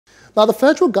Now, the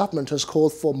federal government has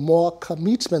called for more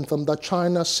commitment from the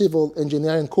China Civil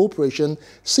Engineering Corporation,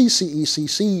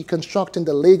 CCECC, constructing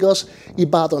the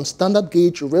Lagos-Ibadan Standard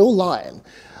gauge rail line.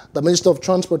 The Minister of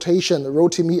Transportation,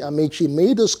 Amaechi,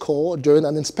 made this call during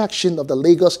an inspection of the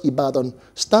Lagos-Ibadan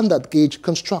Standard gauge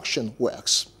construction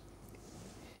works.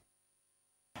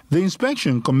 The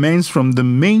inspection commenced from the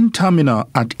main terminal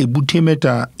at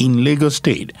Ebutemeta in Lagos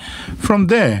State. From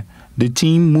there, the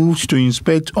team moved to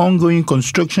inspect ongoing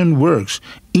construction works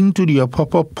into the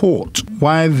Apapa port.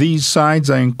 While these sites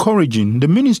are encouraging, the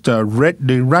minister read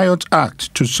the Riot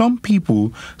Act to some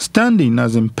people standing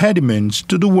as impediments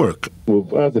to the work.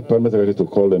 We've asked the Permanent Secretary to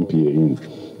call MPA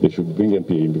in. They should bring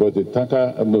MPA in because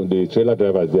the trailer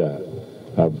drivers there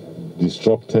have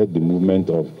disrupted the movement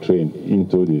of train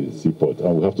into the seaport,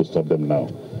 and we have to stop them now.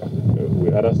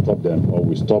 We either stop them or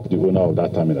we stop the owner of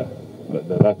that terminal.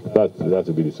 That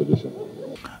will be the solution.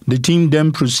 The team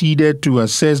then proceeded to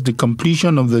assess the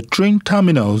completion of the train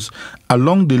terminals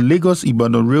along the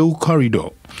Lagos-Ibadan rail corridor.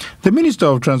 The Minister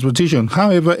of Transportation,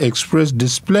 however, expressed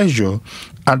displeasure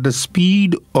at the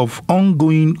speed of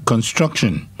ongoing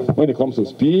construction. When it comes to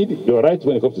speed, you're right.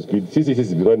 When it comes to speed, CCECC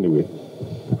is running away.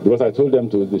 Because I told them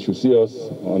they should see us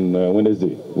on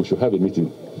Wednesday. We should have a meeting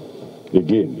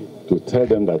again to tell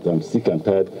them that I'm sick and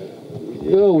tired.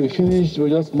 We finished.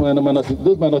 We just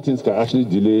those minor things can actually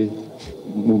delay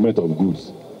movement of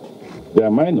goods. They are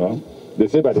minor. They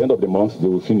say by the end of the month they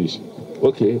will finish.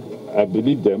 Okay, I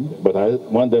believe them, but I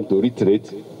want them to reiterate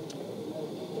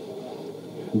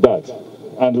that.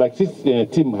 And like this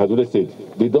team has always said,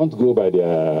 they don't go by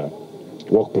their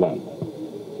work plan.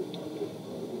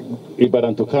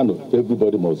 Ibadan to Kano,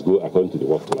 everybody must go according to the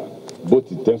work plan,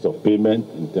 both in terms of payment,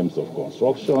 in terms of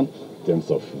construction, in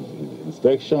terms of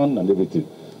inspection and everything,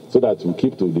 so that we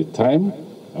keep to the time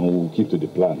and we keep to the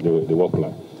plan, the work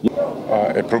plan.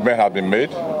 Improvement has been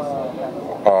made.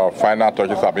 Final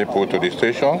touches have been put to the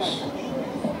stations.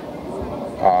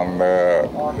 And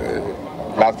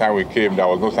last time we came, there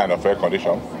was no sign of air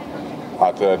condition.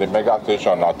 At the mega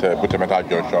station at Butemeta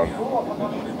Junction,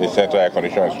 the central air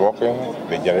conditioner is working,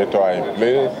 the generator are in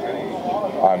place,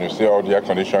 and you see all the air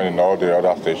conditioning in all the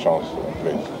other stations in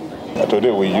place.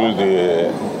 Today we use the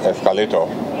escalator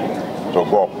to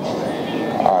go up,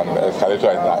 and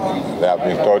escalator they have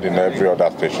been installed in every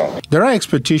other station. There are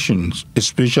expectations,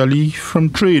 especially from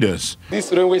traders.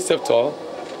 This railway sector,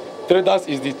 traders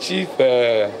is the chief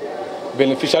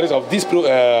beneficiaries of this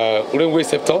railway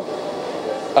sector.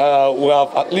 We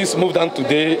have at least moved on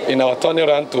today in our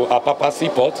turnaround to Apapa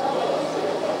Seaport,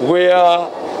 where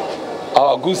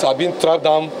our goods have been tracked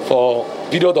down for a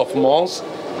period of months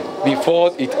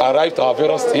before it arrived to our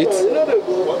various states.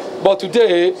 But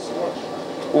today,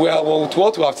 with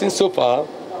what we have seen so far,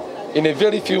 in a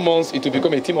very few months, it will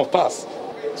become a team of pass.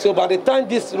 So by the time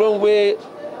this runway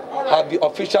has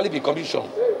officially been commissioned,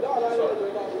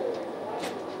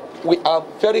 we are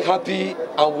very happy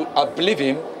and we are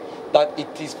believing that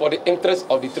it is for the interest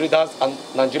of the traders and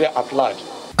Nigeria at large.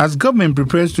 As government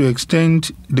prepares to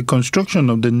extend the construction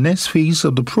of the next phase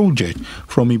of the project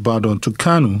from Ibadan to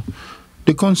Kano,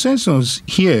 the consensus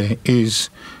here is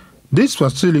these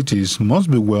facilities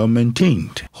must be well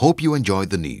maintained. Hope you enjoyed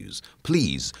the news.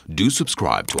 Please do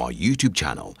subscribe to our YouTube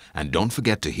channel and don't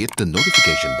forget to hit the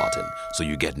notification button so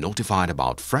you get notified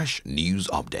about fresh news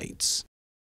updates.